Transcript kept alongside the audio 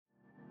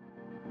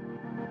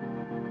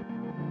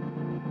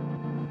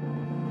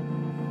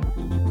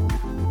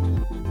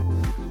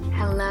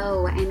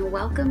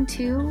welcome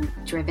to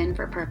Driven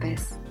for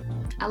Purpose,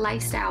 a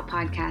lifestyle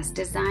podcast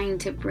designed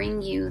to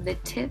bring you the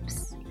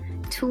tips,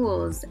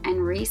 tools,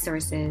 and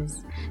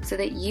resources so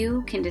that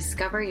you can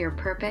discover your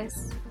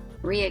purpose,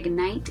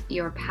 reignite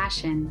your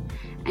passion,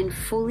 and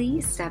fully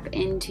step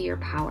into your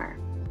power.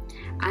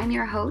 I'm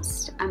your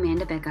host,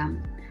 Amanda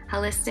Bickham,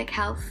 holistic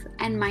health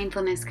and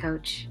mindfulness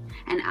coach,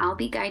 and I'll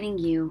be guiding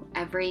you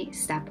every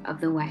step of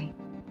the way.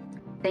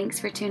 Thanks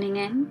for tuning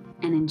in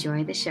and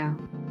enjoy the show.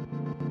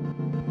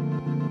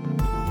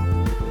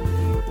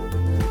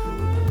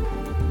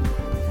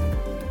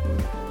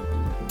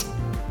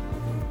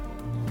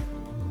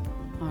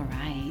 All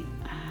right.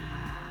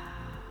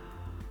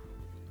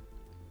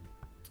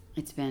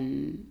 It's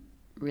been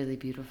really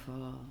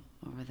beautiful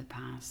over the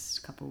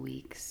past couple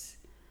weeks,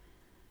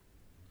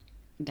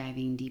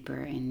 diving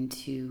deeper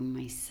into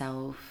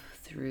myself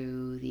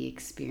through the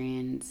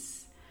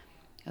experience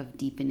of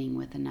deepening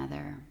with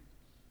another,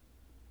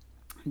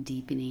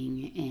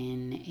 deepening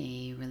in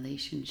a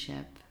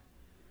relationship.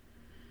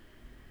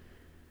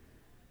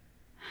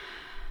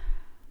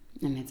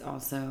 And it's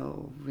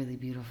also really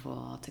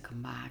beautiful to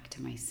come back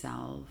to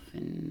myself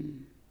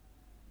and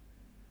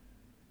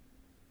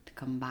to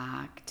come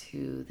back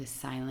to the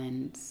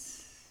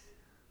silence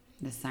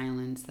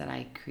that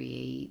I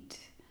create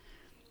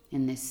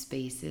in the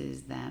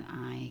spaces that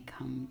I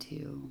come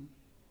to.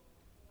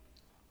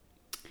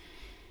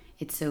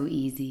 It's so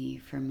easy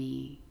for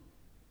me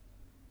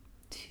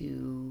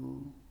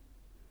to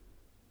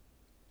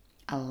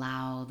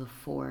allow the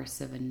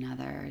force of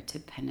another to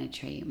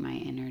penetrate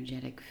my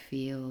energetic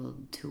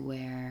field to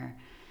where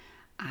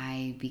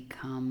I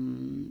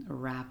become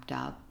wrapped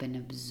up and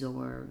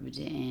absorbed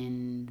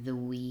in the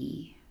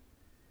we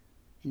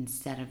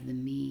instead of the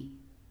me.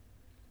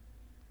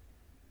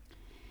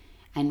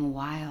 And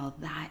while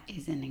that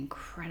is an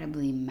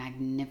incredibly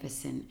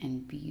magnificent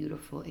and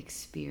beautiful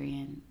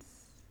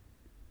experience,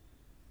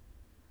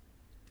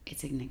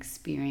 it's an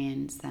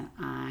experience that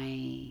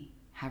I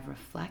have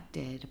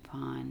reflected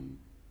upon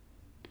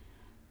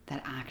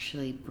that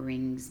actually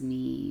brings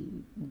me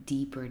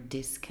deeper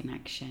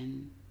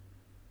disconnection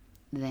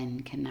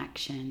than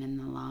connection in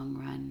the long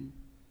run.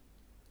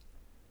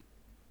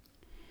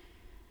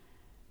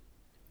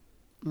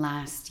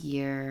 Last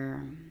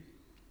year,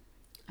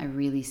 I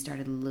really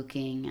started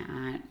looking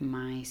at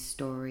my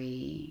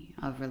story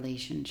of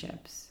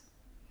relationships.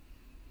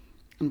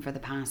 And for the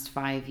past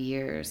 5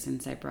 years,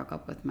 since I broke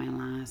up with my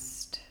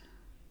last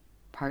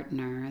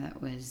partner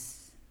that was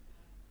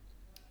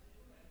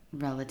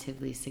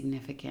relatively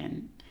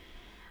significant,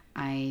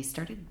 I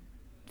started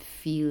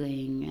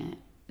feeling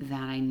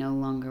that I no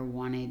longer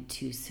wanted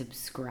to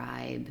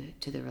subscribe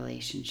to the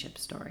relationship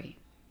story.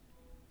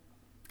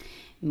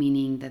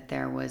 Meaning that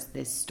there was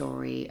this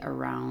story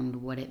around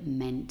what it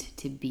meant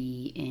to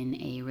be in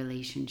a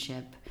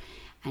relationship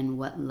and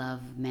what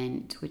love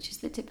meant, which is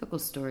the typical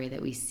story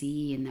that we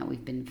see and that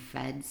we've been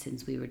fed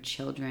since we were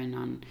children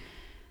on,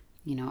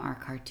 our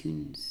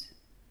cartoons.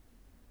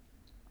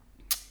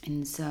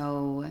 And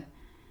so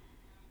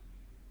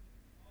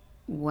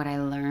what I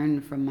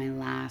learned from my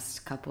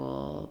last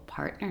couple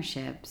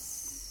partnerships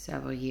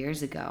several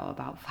years ago,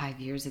 about 5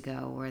 years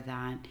ago, were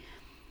that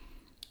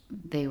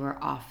they were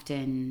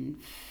often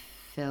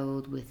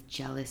filled with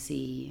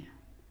jealousy,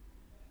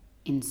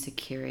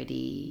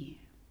 insecurity,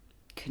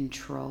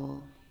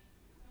 control,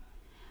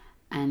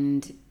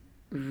 and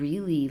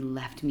really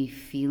left me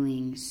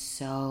feeling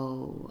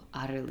so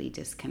utterly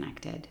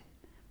disconnected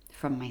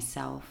from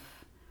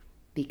myself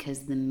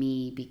because the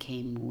me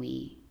became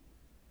we.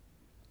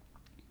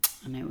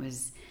 And it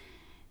was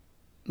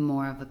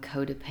more of a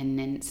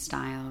codependent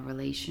style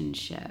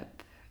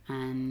relationship.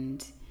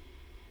 And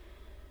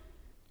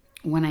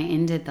when I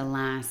ended the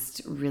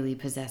last really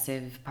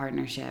possessive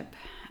partnership,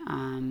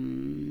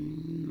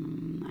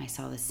 I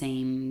saw the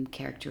same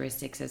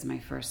characteristics as my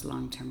first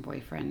long-term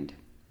boyfriend.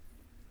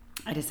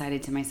 I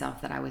decided to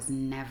myself that I was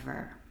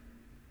never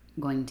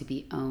going to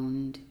be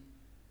owned,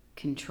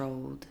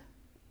 controlled,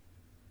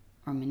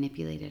 or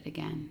manipulated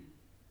again.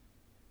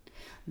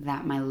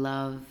 That my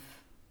love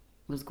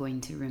was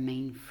going to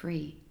remain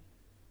free.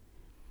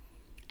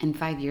 And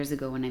 5 years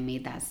ago when I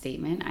made that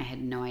statement, I had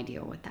no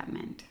idea what that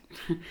meant.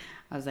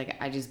 I was like,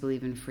 I just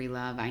believe in free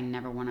love. I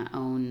never want to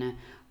own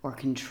or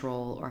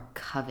control or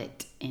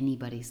covet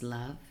anybody's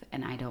love.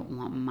 And I don't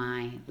want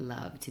my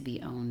love to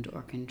be owned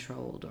or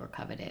controlled or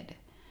coveted.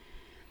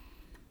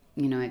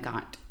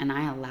 And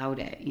I allowed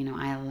it.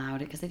 I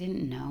allowed it because I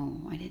didn't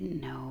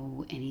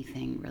know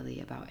anything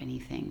really about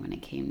anything when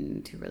it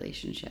came to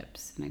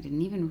relationships. And I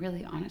didn't even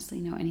really honestly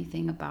know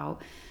anything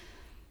about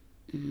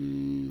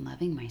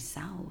loving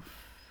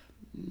myself.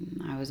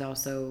 I was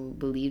also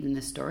believed in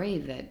the story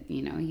that,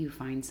 you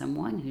find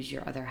someone who's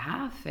your other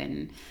half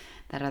and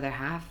that other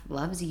half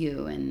loves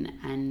you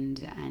and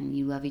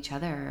you love each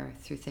other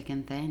through thick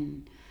and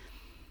thin.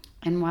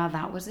 And while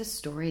that was a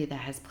story that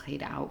has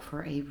played out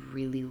for a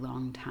really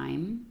long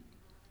time,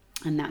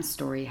 and that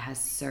story has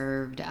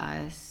served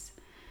us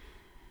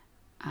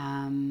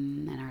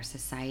and our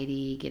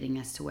society, getting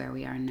us to where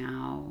we are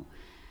now,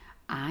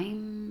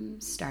 I'm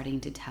starting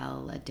to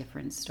tell a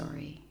different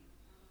story.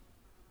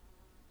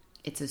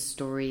 It's a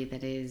story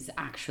that is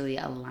actually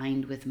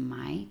aligned with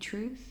my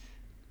truth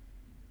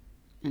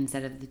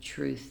instead of the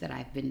truth that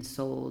I've been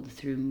sold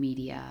through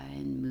media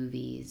and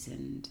movies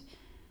and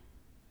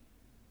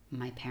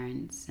my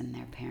parents and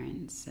their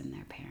parents and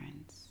their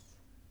parents.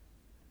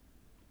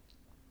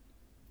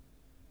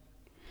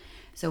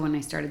 So when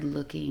I started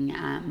looking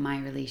at my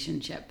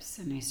relationships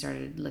and I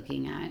started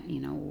looking at,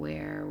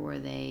 where were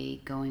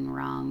they going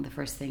wrong, the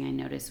first thing I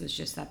noticed was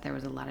just that there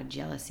was a lot of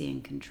jealousy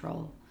and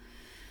control.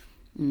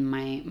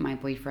 My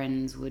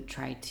boyfriends would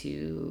try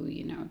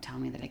to, tell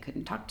me that I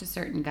couldn't talk to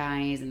certain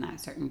guys and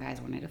that certain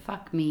guys wanted to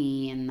fuck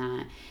me, and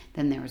that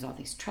then there was all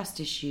these trust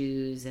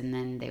issues, and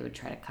then they would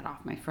try to cut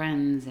off my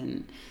friends,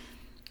 and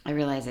I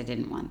realized I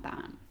didn't want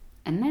that.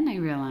 And then I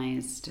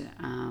realized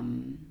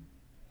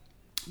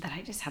that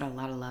I just had a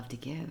lot of love to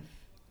give,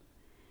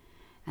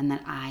 and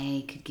that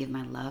I could give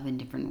my love in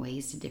different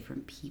ways to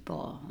different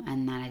people,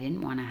 and that I didn't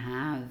want to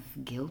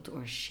have guilt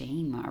or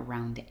shame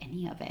around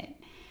any of it.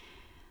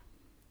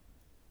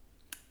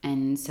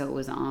 And so it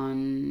was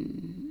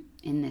in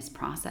this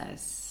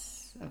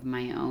process of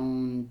my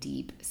own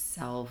deep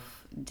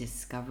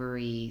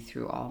self-discovery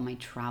through all my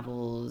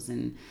travels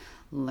and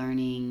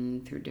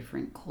learning through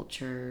different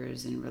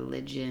cultures and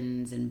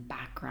religions and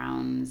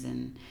backgrounds,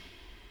 and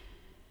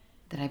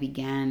that I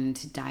began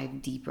to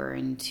dive deeper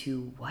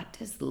into what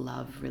does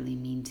love really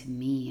mean to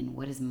me, and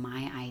what is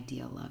my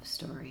ideal love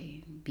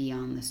story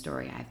beyond the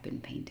story I've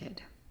been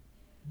painted.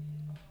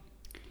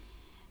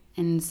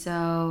 And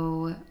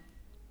so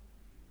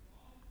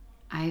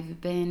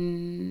I've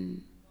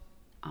been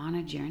on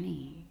a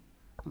journey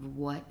of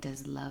what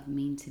does love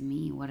mean to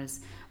me? What does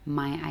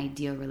my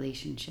ideal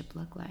relationship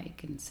look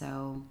like? And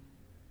so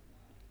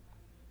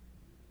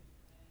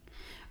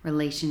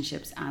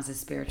relationships as a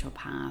spiritual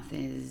path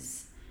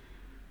is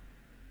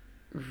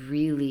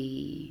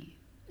really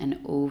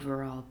an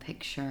overall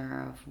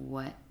picture of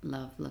what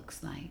love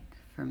looks like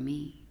for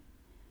me.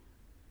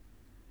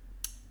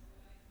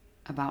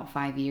 About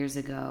 5 years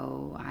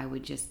ago, I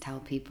would just tell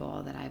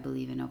people that I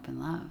believe in open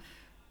love.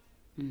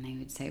 And they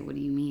would say, "What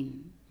do you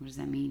mean? What does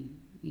that mean?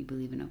 You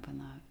believe in open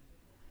love?"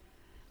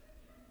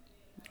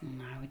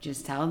 And I would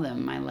just tell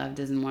them my love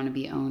doesn't want to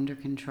be owned or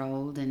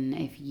controlled. And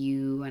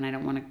I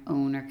don't want to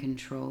own or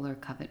control or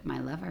covet my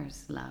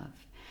lover's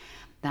love.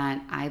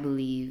 That I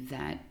believe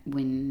that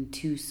when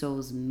two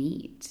souls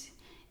meet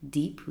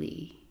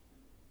deeply,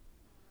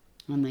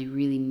 when they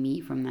really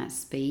meet from that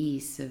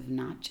space of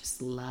not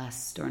just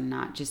lust or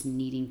not just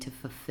needing to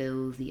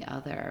fulfill the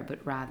other,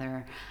 but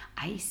rather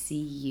I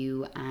see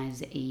you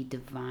as a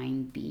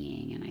divine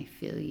being and I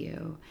feel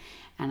you,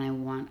 and I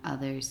want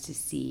others to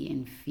see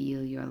and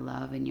feel your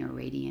love and your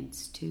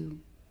radiance too.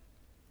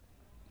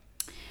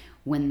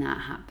 When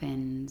that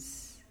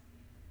happens,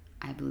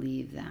 I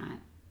believe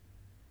that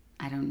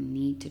I don't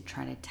need to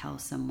try to tell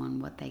someone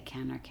what they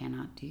can or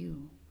cannot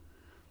do.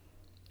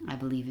 I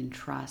believe in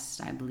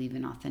trust. I believe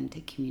in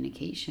authentic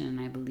communication. And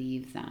I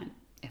believe that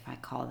if I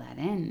call that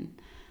in,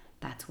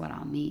 that's what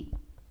I'll meet.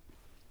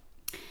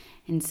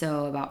 And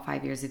so about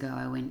 5 years ago,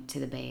 I went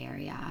to the Bay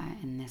Area,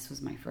 and this was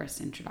my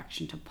first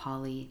introduction to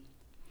poly.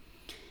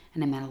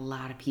 And I met a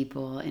lot of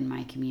people in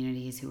my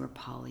communities who were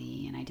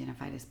poly and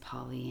identified as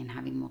poly and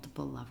having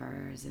multiple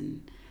lovers.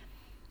 And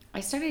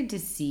I started to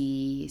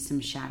see some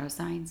shadow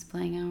sides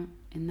playing out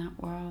in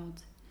that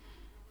world,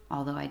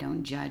 although I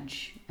don't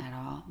judge at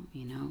all,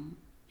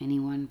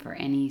 anyone for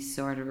any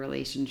sort of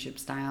relationship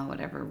style,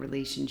 whatever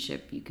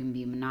relationship. You can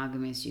be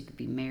monogamous, you could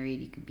be married,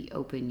 you could be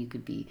open, you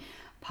could be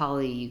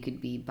poly, you could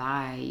be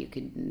bi, you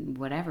could,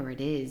 whatever it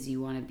is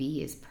you want to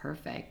be is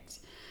perfect.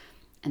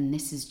 And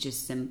this is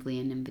just simply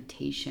an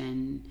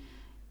invitation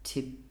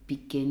to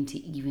begin to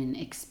even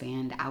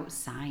expand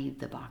outside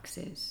the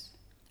boxes,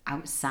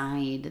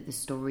 outside the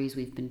stories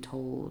we've been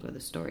told or the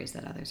stories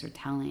that others are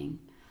telling.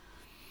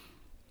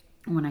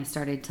 When I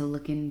started to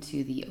look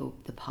into the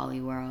poly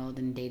world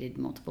and dated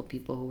multiple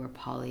people who were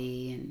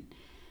poly, and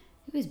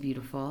it was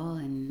beautiful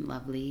and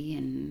lovely,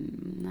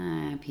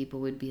 and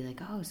people would be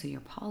like, "Oh, so you're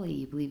poly,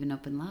 you believe in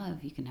open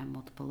love, you can have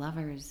multiple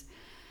lovers."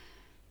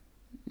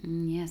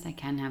 Yes, I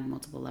can have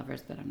multiple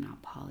lovers, but I'm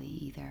not poly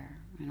either.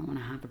 I don't want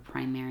to have a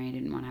primary, I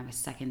didn't want to have a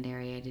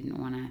secondary, I didn't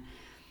want to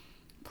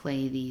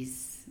play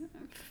these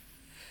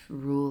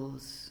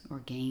rules or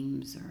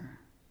games or...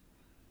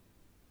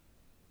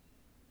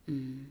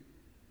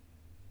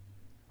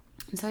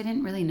 And so I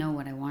didn't really know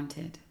what I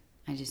wanted.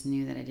 I just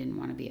knew that I didn't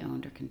want to be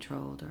owned or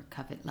controlled or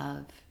covet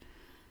love.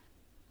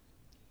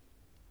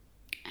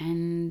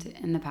 And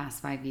in the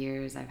past 5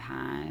 years, I've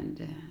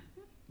had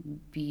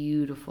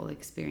beautiful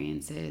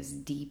experiences,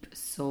 deep,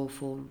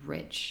 soulful,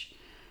 rich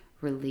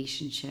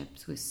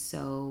relationships with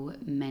so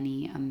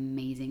many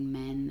amazing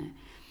men.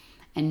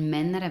 And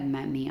men that have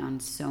met me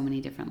on so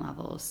many different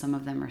levels. Some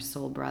of them are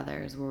soul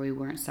brothers, where we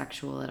weren't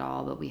sexual at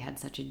all, but we had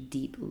such a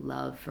deep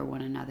love for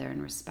one another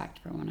and respect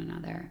for one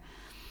another.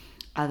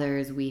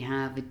 Others, we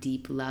have a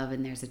deep love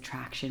and there's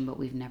attraction, but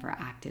we've never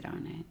acted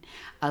on it.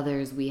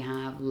 Others, we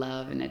have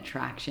love and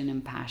attraction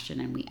and passion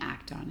and we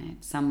act on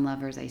it. Some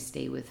lovers I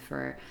stay with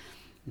for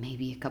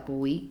maybe a couple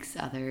weeks.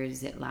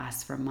 Others, it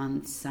lasts for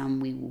months.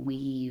 Some we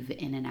weave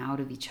in and out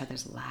of each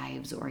other's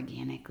lives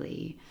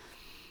organically.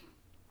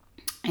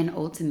 And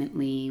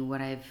ultimately,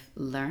 what I've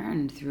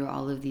learned through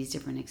all of these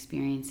different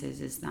experiences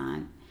is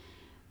that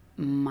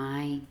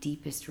my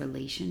deepest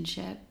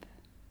relationship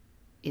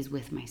is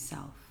with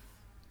myself.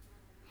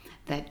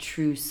 That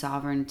true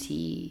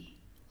sovereignty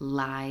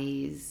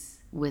lies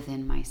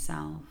within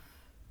myself.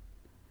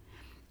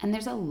 And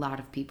there's a lot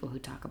of people who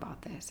talk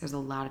about this. There's a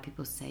lot of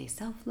people who say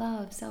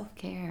self-love,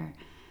 self-care.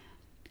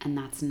 And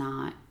that's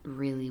not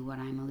really what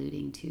I'm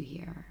alluding to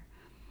here.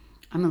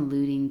 I'm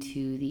alluding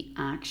to the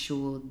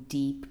actual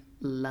deep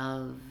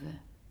love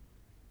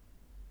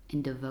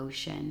and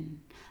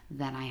devotion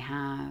that I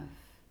have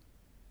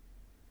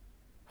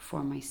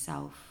for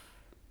myself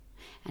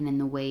and in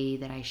the way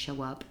that I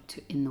show up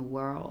in the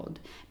world,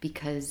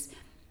 because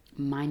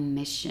my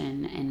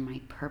mission and my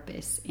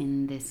purpose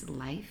in this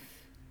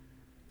life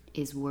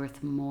is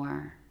worth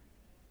more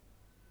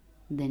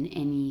than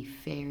any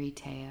fairy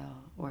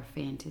tale or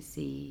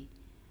fantasy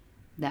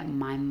that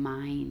my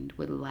mind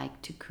would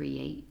like to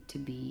create to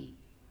be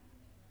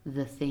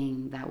the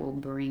thing that will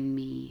bring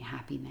me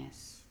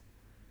happiness.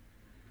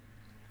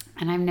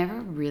 And I've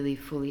never really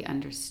fully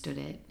understood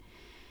it,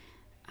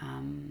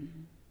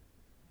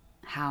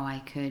 how I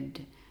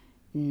could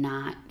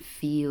not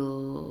feel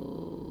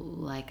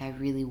like I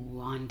really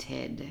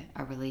wanted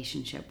a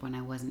relationship when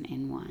I wasn't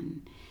in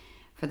one.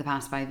 For the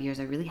past 5 years,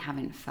 I really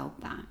haven't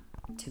felt that,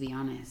 to be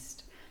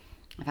honest.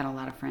 I've had a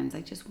lot of friends,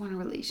 I just want a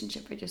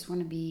relationship. I just want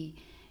to be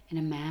with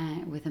a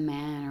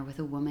man or with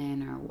a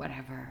woman or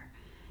whatever.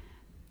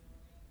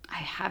 I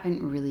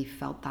haven't really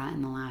felt that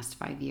in the last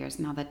 5 years.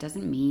 Now, that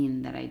doesn't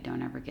mean that I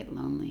don't ever get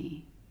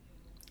lonely.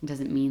 It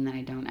doesn't mean that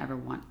I don't ever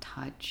want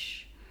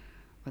touch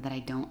or that I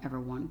don't ever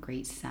want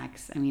great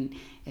sex. I mean,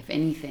 if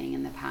anything,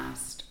 in the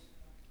past,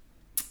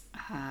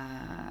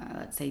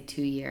 let's say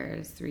 2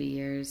 years, 3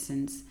 years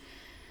since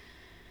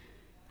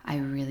I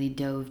really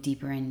dove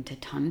deeper into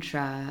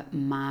Tantra,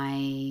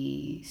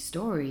 my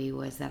story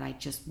was that I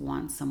just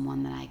want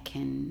someone that I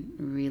can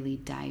really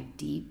dive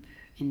deep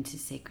into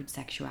sacred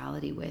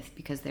sexuality with,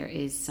 because there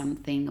is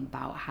something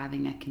about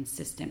having a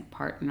consistent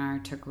partner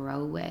to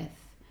grow with.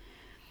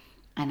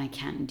 And I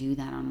can't do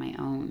that on my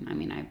own. I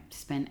mean, I've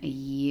spent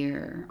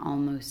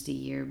almost a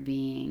year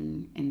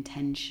being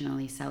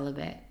intentionally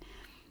celibate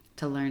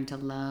to learn to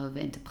love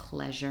and to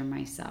pleasure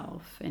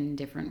myself in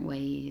different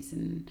ways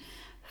and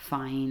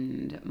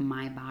find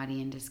my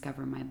body and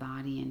discover my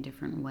body in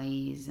different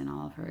ways and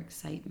all of her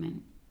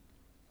excitement.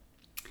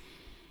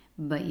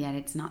 But yet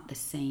it's not the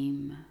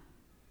same.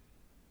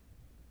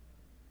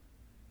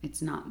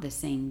 It's not the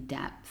same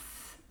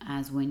depth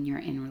as when you're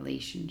in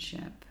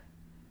relationship.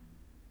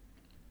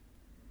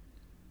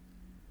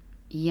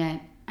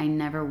 Yet I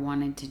never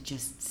wanted to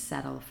just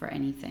settle for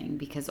anything,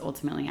 because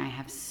ultimately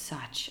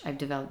I've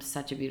developed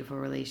such a beautiful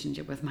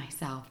relationship with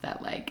myself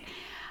that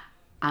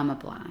I'm a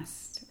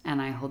blast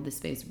and I hold the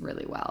space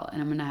really well,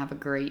 and I'm going to have a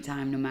great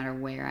time no matter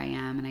where I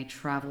am. And I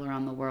travel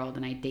around the world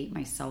and I date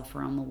myself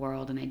around the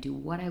world and I do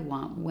what I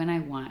want, when I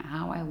want,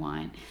 how I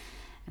want.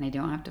 And I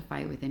don't have to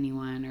fight with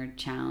anyone or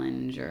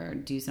challenge or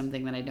do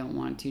something that I don't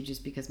want to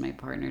just because my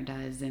partner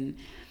does. And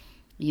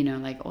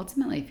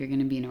ultimately, if you're going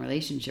to be in a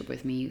relationship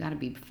with me, you got to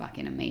be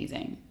fucking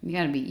amazing.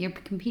 You're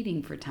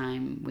competing for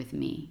time with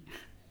me.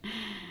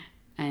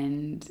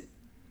 And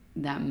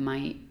that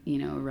might,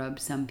 rub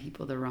some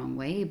people the wrong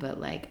way, but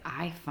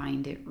I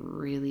find it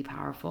really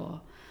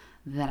powerful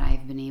that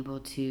I've been able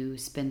to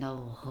spend a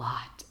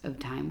lot of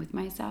time with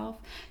myself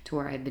to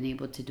where I've been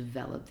able to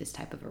develop this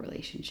type of a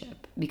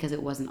relationship, because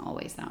it wasn't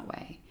always that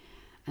way.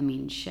 I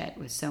mean,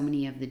 with so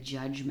many of the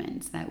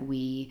judgments that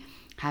we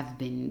have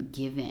been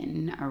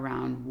given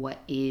around what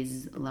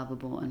is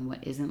lovable and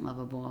what isn't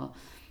lovable,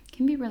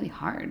 can be really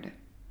hard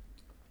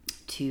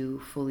to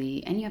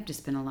fully, and you have to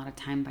spend a lot of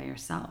time by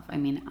yourself. I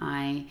mean,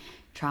 I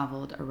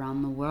traveled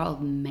around the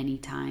world many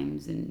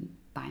times and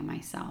by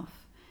myself.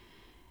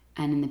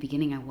 And in the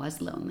beginning, I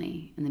was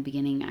lonely. In the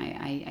beginning,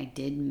 I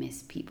did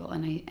miss people.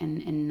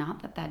 And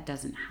not that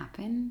doesn't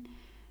happen,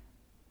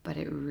 but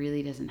it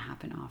really doesn't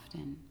happen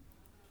often.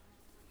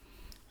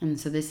 And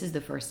so this is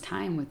the first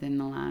time within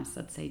the last,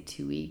 let's say,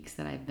 2 weeks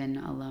that I've been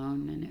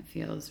alone, and it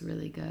feels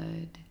really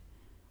good.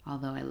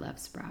 Although I love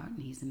Sprout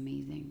and he's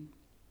amazing.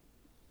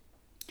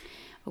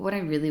 But what I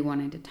really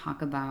wanted to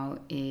talk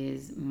about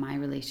is my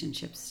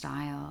relationship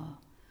style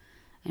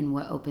and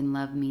what open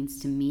love means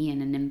to me,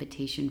 and an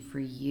invitation for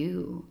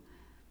you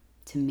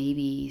to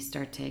maybe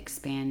start to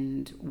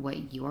expand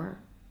what your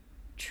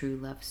true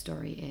love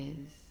story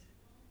is.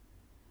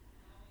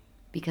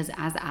 Because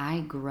as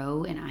I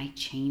grow and I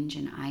change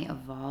and I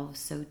evolve,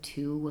 so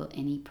too will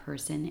any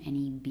person,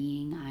 any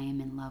being I am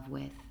in love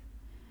with.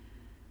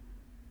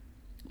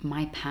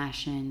 My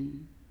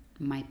passion,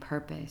 my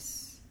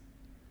purpose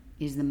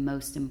is the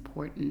most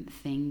important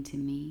thing to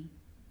me.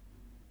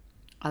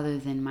 other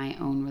than my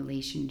own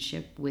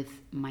relationship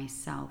with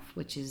myself,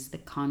 which is the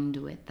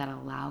conduit that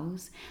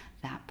allows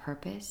that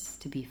purpose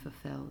to be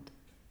fulfilled.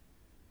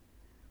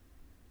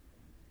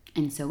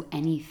 And so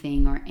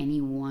anything or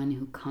anyone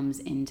who comes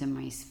into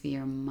my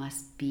sphere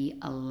must be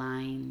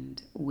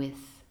aligned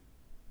with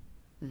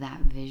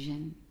that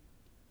vision.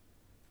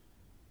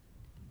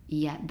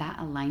 Yet that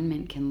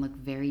alignment can look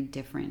very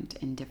different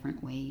in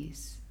different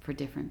ways for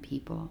different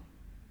people.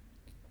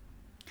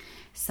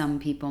 Some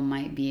people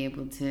might be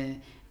able to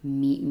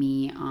meet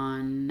me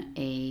on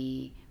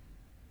a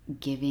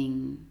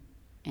giving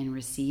and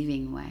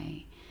receiving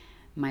way.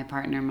 My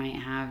partner might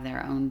have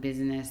their own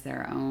business,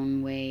 their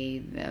own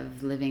way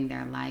of living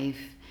their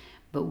life,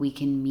 but we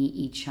can meet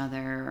each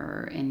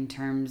other in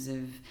terms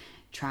of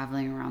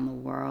traveling around the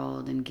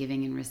world and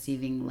giving and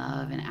receiving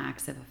love and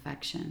acts of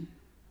affection.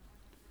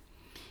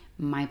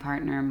 My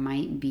partner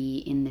might be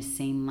in the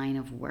same line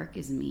of work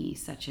as me,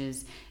 such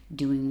as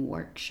doing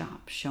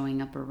workshops,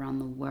 showing up around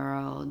the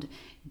world,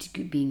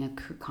 being a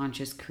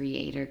conscious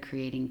creator,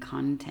 creating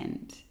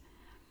content.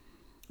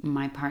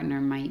 My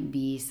partner might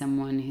be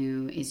someone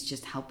who is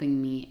just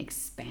helping me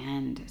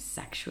expand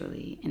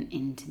sexually and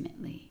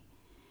intimately.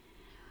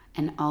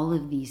 And all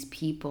of these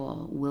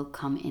people will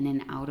come in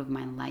and out of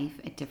my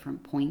life at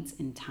different points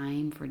in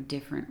time for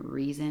different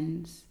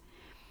reasons.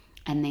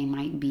 And they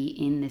might be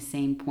in the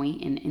same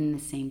point and in the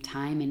same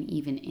time and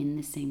even in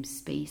the same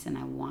space. And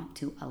I want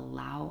to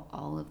allow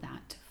all of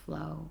that to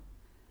flow.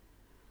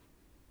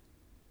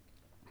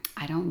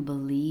 I don't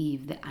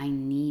believe that I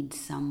need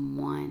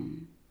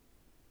someone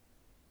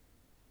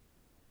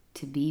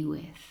to be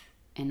with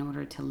in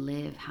order to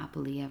live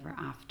happily ever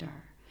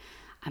after.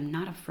 I'm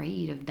not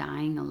afraid of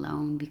dying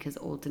alone because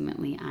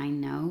ultimately I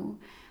know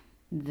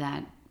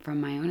that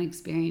from my own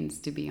experience,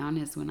 to be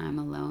honest, when I'm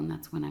alone,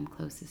 that's when I'm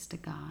closest to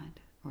God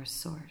or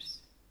source.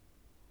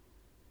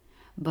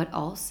 But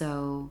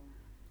also,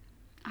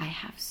 I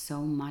have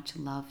so much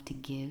love to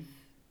give,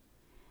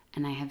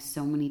 and I have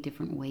so many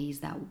different ways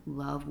that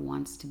love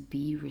wants to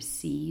be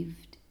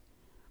received,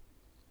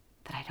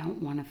 that I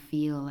don't want to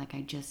feel like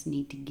I just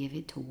need to give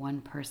it to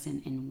one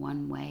person in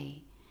one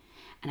way.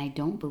 And I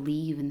don't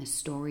believe in the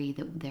story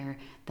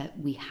that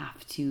we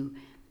have to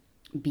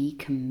be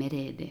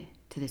committed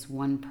to this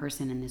one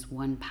person and this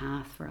one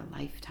path for a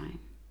lifetime.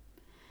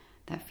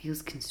 That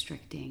feels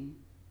constricting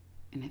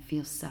and it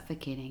feels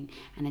suffocating.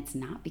 And it's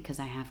not because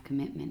I have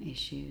commitment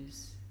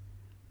issues.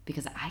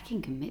 Because I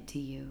can commit to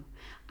you.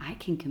 I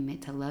can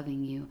commit to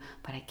loving you,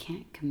 but I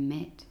can't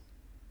commit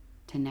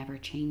to never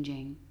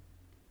changing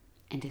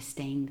and to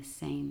staying the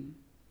same.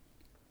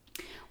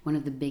 One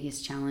of the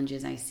biggest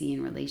challenges I see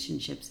in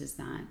relationships is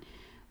that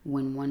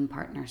when one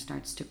partner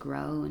starts to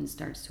grow and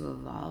starts to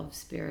evolve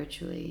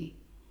spiritually,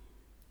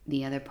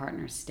 the other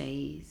partner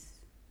stays.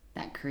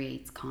 That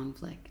creates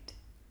conflict,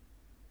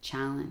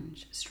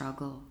 challenge,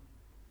 struggle.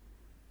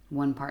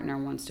 One partner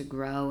wants to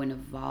grow and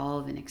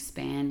evolve and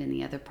expand, and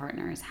the other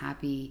partner is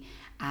happy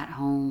at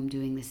home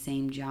doing the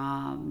same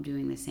job,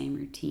 doing the same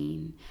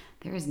routine.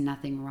 There is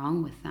nothing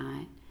wrong with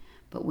that.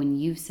 But when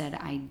you've said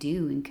I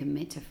do and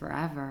commit to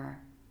forever,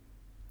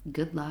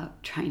 good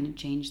luck trying to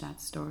change that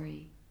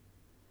story.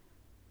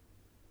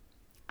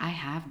 I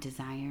have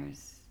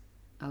desires.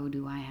 Oh,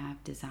 do I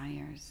have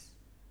desires?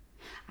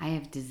 I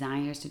have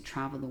desires to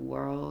travel the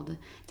world,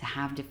 to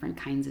have different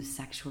kinds of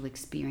sexual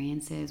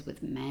experiences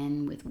with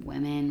men, with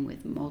women,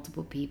 with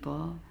multiple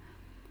people.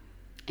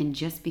 And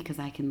just because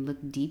I can look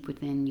deep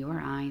within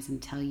your eyes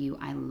and tell you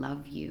I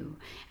love you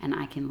and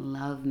I can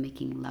love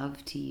making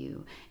love to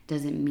you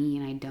doesn't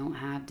mean I don't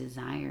have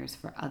desires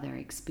for other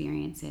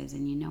experiences.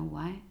 And you know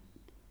what?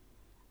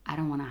 I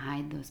don't want to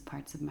hide those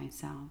parts of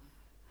myself.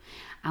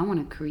 I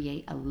want to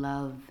create a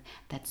love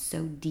that's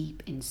so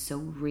deep and so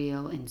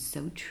real and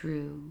so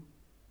true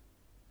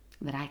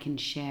that I can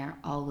share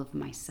all of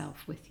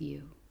myself with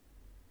you.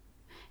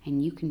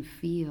 And you can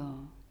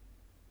feel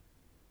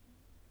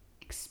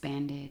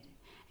expanded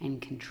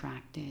and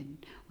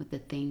contracted with the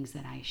things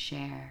that I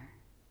share.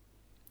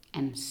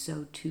 And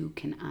so too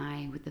can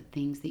I with the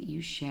things that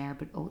you share.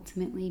 But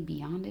ultimately,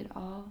 beyond it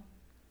all,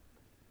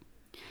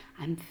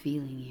 I'm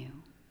feeling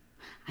you.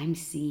 I'm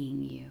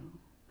seeing you.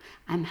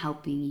 I'm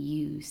helping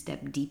you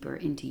step deeper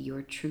into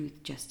your truth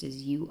just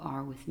as you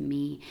are with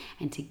me.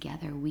 And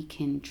together we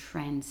can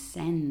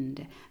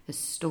transcend the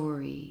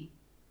story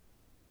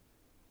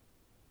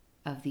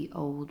of the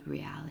old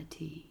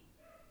reality.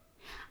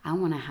 I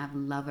want to have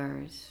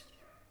lovers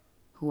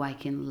who I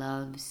can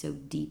love so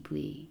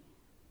deeply,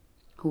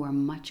 who are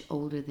much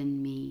older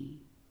than me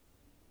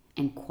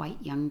and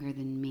quite younger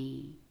than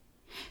me,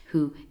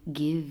 who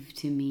give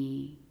to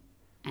me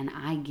and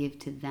I give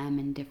to them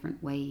in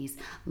different ways.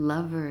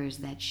 Lovers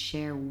that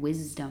share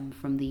wisdom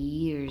from the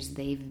years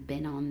they've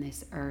been on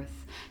this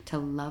earth, to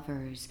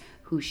lovers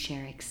who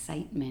share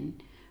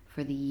excitement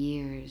for the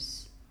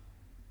years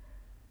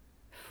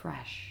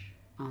fresh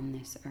on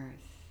this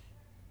earth.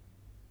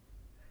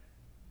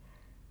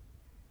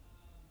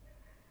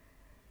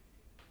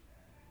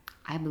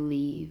 I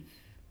believe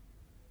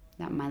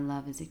that my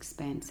love is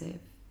expansive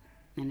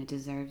and it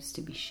deserves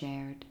to be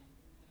shared.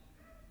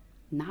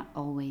 not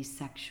always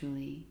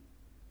sexually.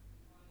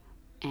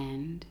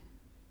 And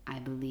I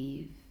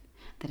believe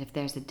that if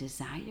there's a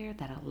desire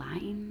that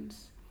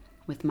aligns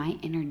with my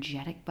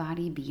energetic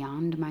body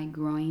beyond my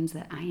groins,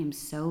 that I am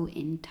so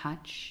in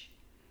touch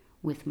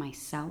with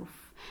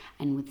myself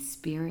and with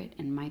spirit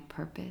and my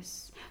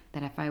purpose,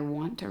 that if I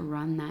want to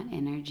run that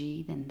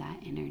energy, then that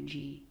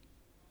energy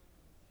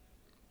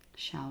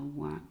shall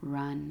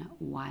run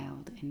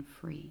wild and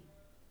free.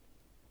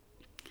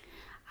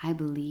 I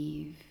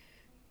believe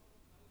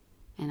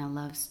in a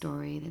love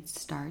story that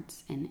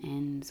starts and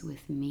ends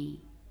with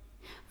me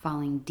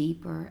falling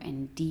deeper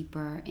and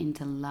deeper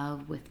into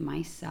love with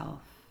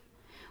myself,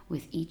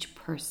 with each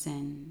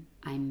person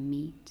I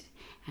meet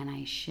and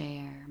I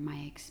share my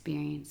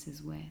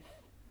experiences with,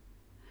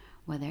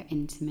 whether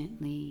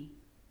intimately,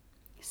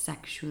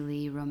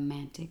 sexually,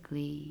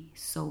 romantically,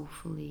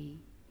 soulfully.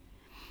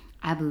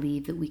 I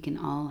believe that we can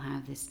all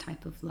have this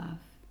type of love,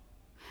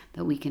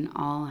 that we can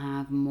all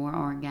have more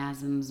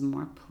orgasms,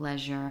 more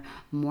pleasure,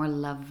 more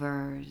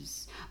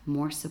lovers,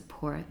 more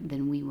support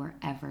than we were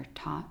ever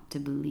taught to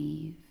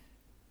believe.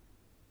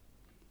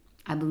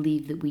 I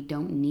believe that we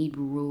don't need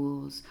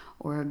rules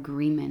or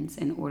agreements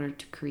in order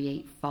to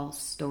create false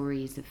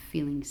stories of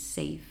feeling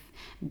safe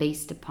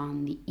based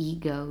upon the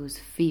ego's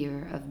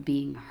fear of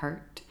being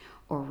hurt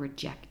or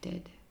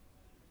rejected.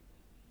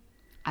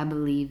 I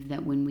believe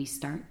that when we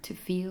start to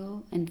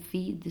feel and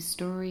feed the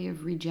story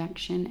of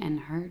rejection and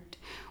hurt,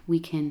 we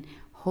can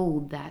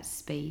hold that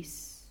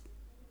space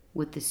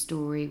with the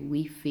story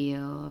we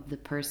feel of the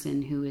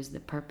person who is the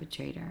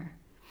perpetrator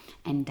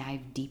and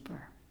dive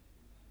deeper.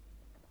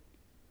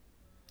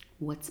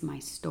 What's my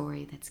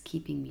story that's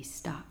keeping me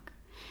stuck?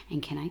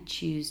 And can I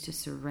choose to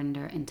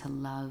surrender and to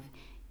love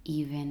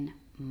even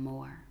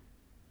more?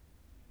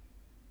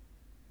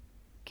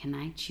 Can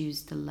I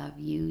choose to love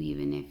you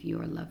even if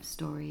your love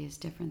story is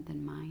different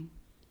than mine?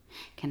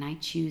 Can I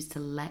choose to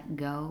let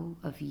go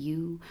of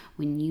you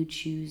when you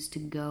choose to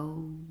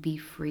go be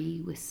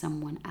free with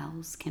someone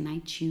else? Can I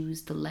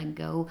choose to let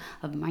go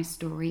of my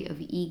story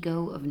of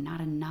ego, of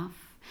not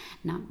enough,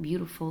 not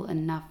beautiful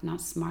enough, not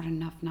smart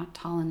enough, not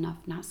tall enough,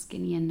 not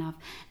skinny enough,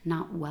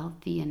 not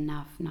wealthy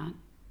enough, not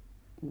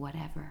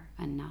whatever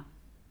enough?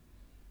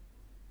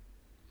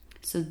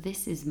 So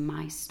this is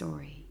my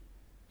story.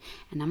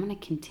 And I'm going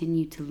to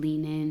continue to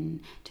lean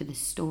in to the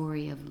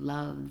story of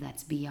love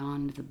that's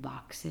beyond the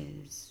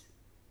boxes,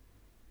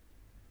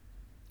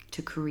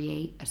 to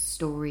create a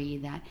story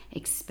that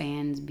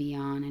expands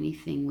beyond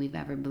anything we've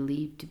ever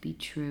believed to be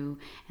true.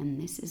 And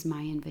this is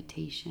my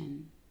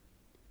invitation,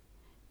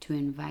 to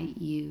invite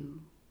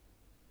you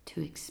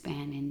to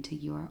expand into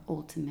your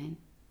ultimate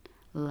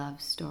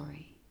love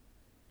story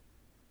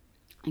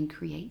and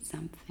create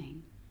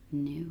something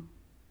new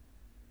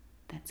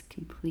that's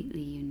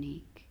completely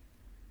unique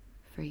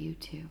for you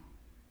too.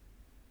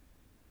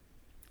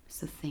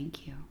 So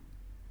thank you.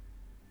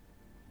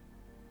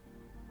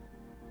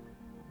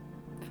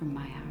 From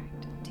my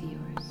heart to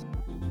yours.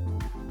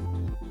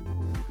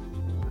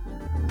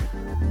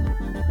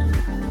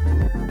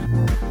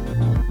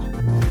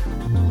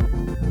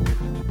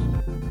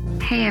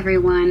 Hey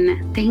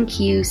everyone, thank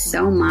you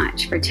so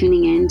much for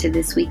tuning in to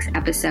this week's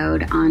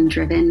episode on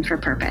Driven for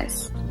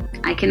Purpose.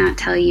 I cannot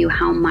tell you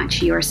how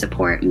much your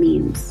support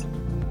means.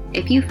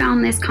 If you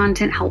found this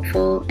content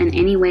helpful in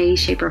any way,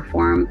 shape, or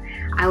form,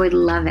 I would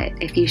love it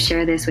if you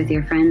share this with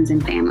your friends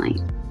and family.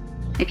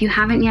 If you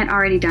haven't yet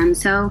already done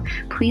so,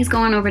 please go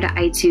on over to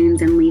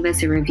iTunes and leave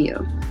us a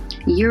review.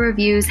 Your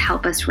reviews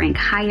help us rank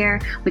higher,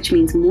 which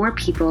means more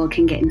people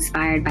can get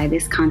inspired by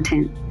this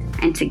content,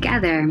 and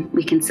together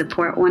we can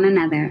support one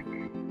another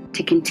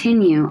to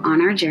continue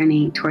on our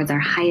journey towards our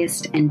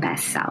highest and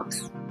best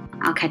selves.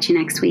 I'll catch you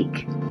next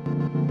week.